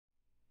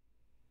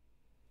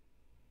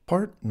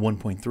Part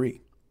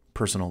 1.3,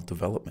 Personal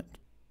Development.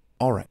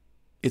 All right,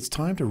 it's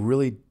time to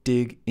really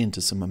dig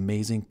into some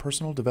amazing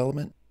personal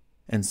development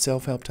and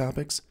self-help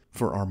topics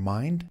for our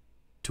mind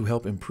to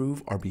help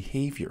improve our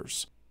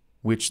behaviors,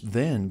 which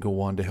then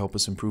go on to help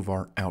us improve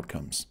our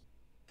outcomes.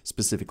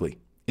 Specifically,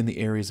 in the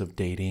areas of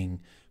dating,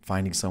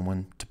 finding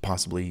someone to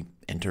possibly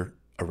enter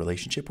a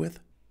relationship with,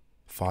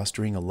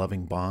 fostering a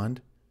loving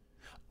bond,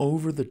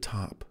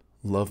 over-the-top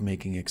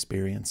lovemaking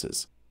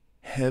experiences,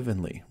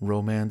 heavenly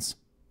romance,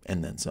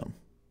 and then some.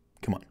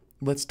 Come on,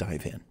 let's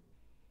dive in.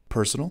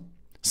 Personal,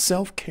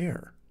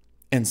 self-care,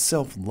 and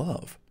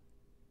self-love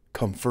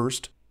come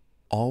first,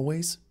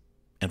 always,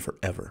 and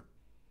forever.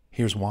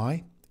 Here's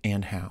why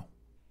and how.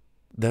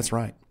 That's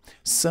right.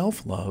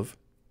 Self-love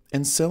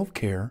and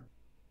self-care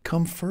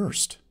come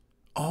first,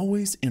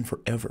 always and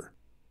forever.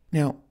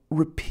 Now,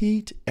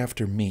 repeat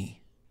after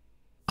me.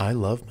 I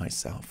love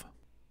myself.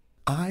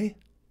 I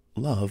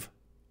love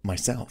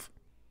myself.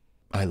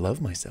 I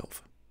love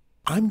myself.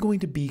 I'm going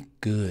to be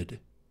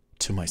good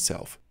to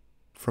myself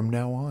from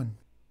now on.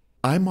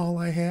 I'm all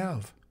I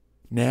have,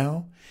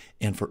 now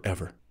and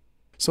forever.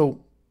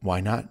 So why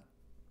not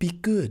be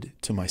good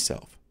to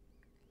myself?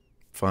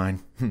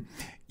 Fine,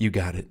 you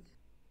got it.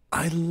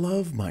 I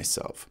love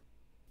myself,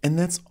 and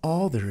that's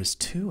all there is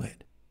to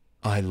it.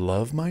 I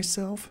love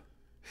myself.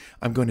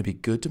 I'm going to be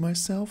good to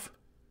myself,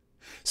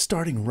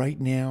 starting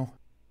right now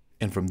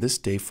and from this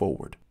day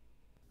forward.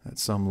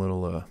 That's some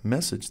little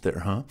message there,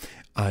 huh?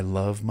 I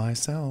love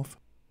myself.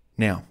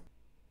 Now,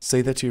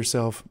 say that to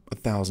yourself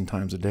 1,000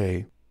 times a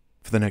day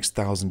for the next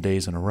 1,000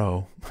 days in a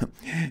row.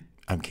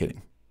 I'm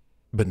kidding,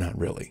 but not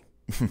really.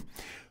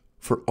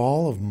 For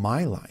all of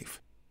my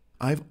life,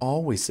 I've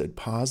always said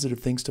positive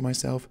things to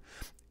myself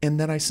and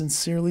that I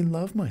sincerely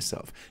love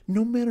myself,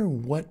 no matter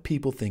what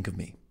people think of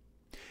me.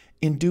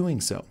 In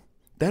doing so,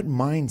 that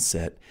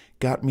mindset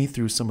got me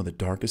through some of the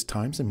darkest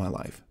times in my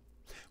life,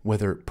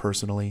 whether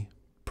personally,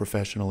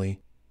 professionally,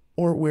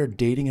 or where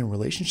dating and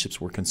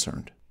relationships were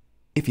concerned.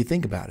 If you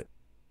think about it,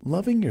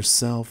 loving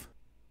yourself,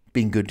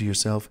 being good to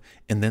yourself,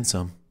 and then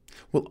some,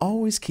 will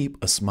always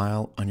keep a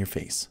smile on your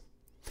face.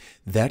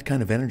 That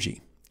kind of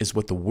energy is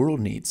what the world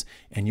needs,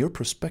 and your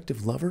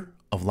prospective lover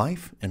of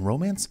life and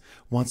romance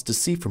wants to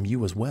see from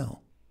you as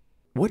well.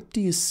 What do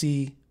you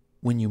see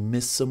when you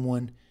miss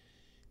someone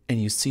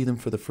and you see them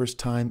for the first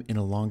time in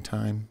a long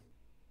time?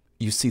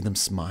 You see them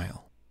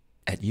smile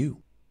at you.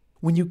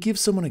 When you give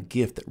someone a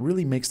gift that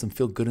really makes them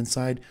feel good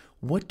inside,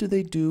 what do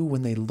they do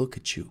when they look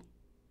at you?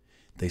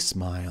 They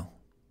smile.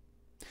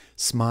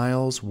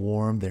 Smiles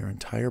warm their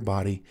entire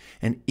body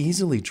and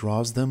easily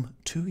draws them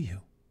to you.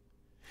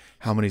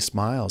 How many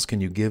smiles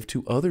can you give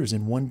to others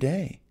in one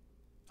day?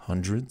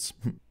 Hundreds.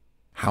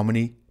 How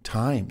many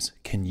times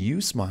can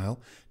you smile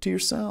to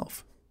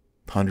yourself?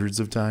 Hundreds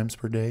of times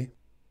per day.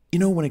 You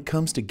know, when it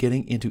comes to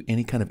getting into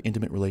any kind of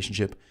intimate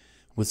relationship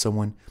with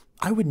someone,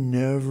 I would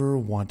never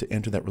want to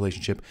enter that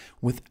relationship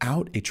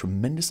without a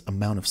tremendous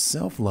amount of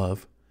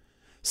self-love,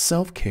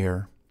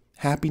 self-care,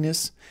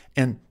 happiness,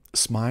 and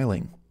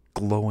smiling,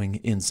 glowing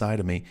inside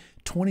of me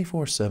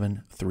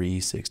 24/7,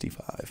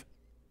 365.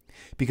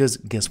 Because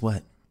guess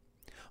what?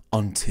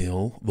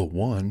 Until the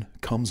one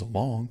comes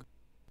along,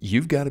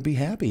 you've got to be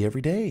happy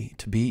every day,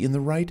 to be in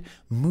the right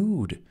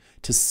mood,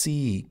 to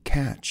see,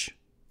 catch,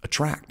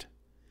 attract,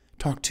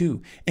 talk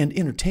to, and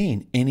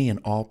entertain any and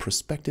all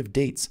prospective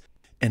dates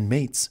and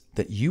mates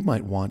that you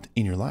might want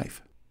in your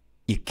life.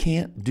 You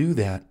can't do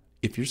that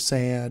if you're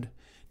sad,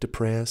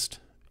 depressed,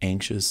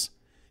 anxious,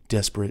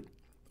 desperate,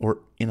 or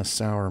in a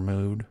sour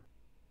mood.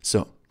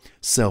 So,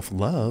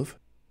 self-love,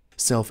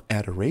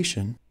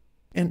 self-adoration,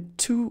 and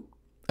to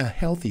a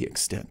healthy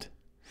extent,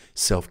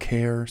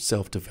 self-care,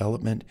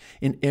 self-development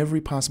in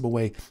every possible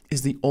way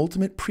is the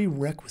ultimate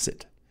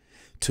prerequisite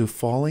to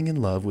falling in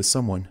love with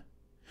someone,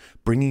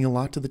 bringing a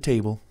lot to the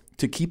table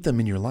to keep them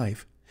in your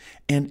life,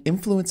 and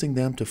influencing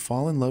them to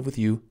fall in love with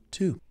you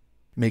too.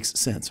 Makes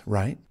sense,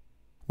 right?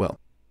 Well,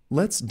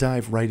 let's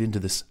dive right into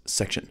this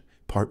section,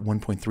 part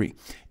 1.3,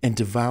 and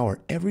devour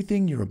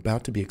everything you're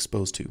about to be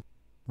exposed to.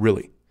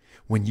 Really,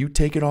 when you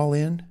take it all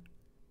in,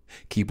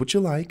 keep what you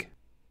like,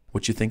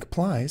 what you think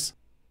applies,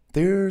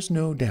 there's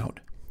no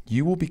doubt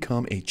you will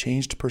become a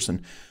changed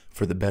person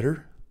for the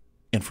better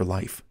and for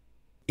life.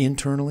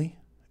 Internally,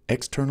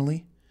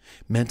 externally,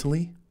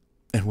 mentally,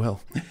 and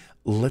well,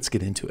 let's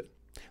get into it.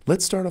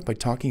 Let's start off by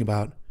talking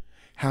about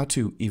how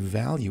to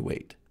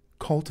evaluate,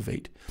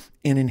 cultivate,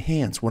 and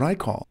enhance what I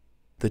call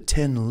the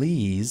 10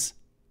 Lees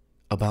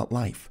about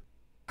life.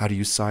 How do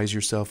you size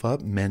yourself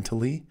up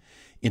mentally,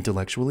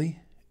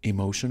 intellectually,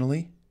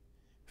 emotionally,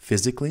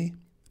 physically,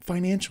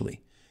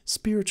 financially,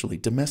 spiritually,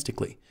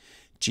 domestically,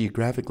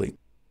 geographically?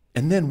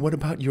 And then what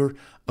about your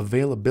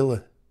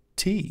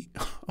availability?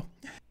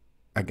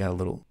 I got a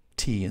little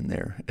T in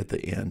there at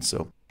the end.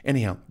 So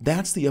anyhow,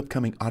 that's the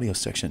upcoming audio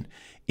section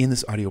in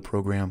this audio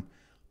program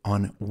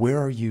on Where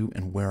Are You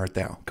and Where Art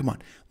Thou? Come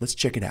on, let's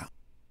check it out.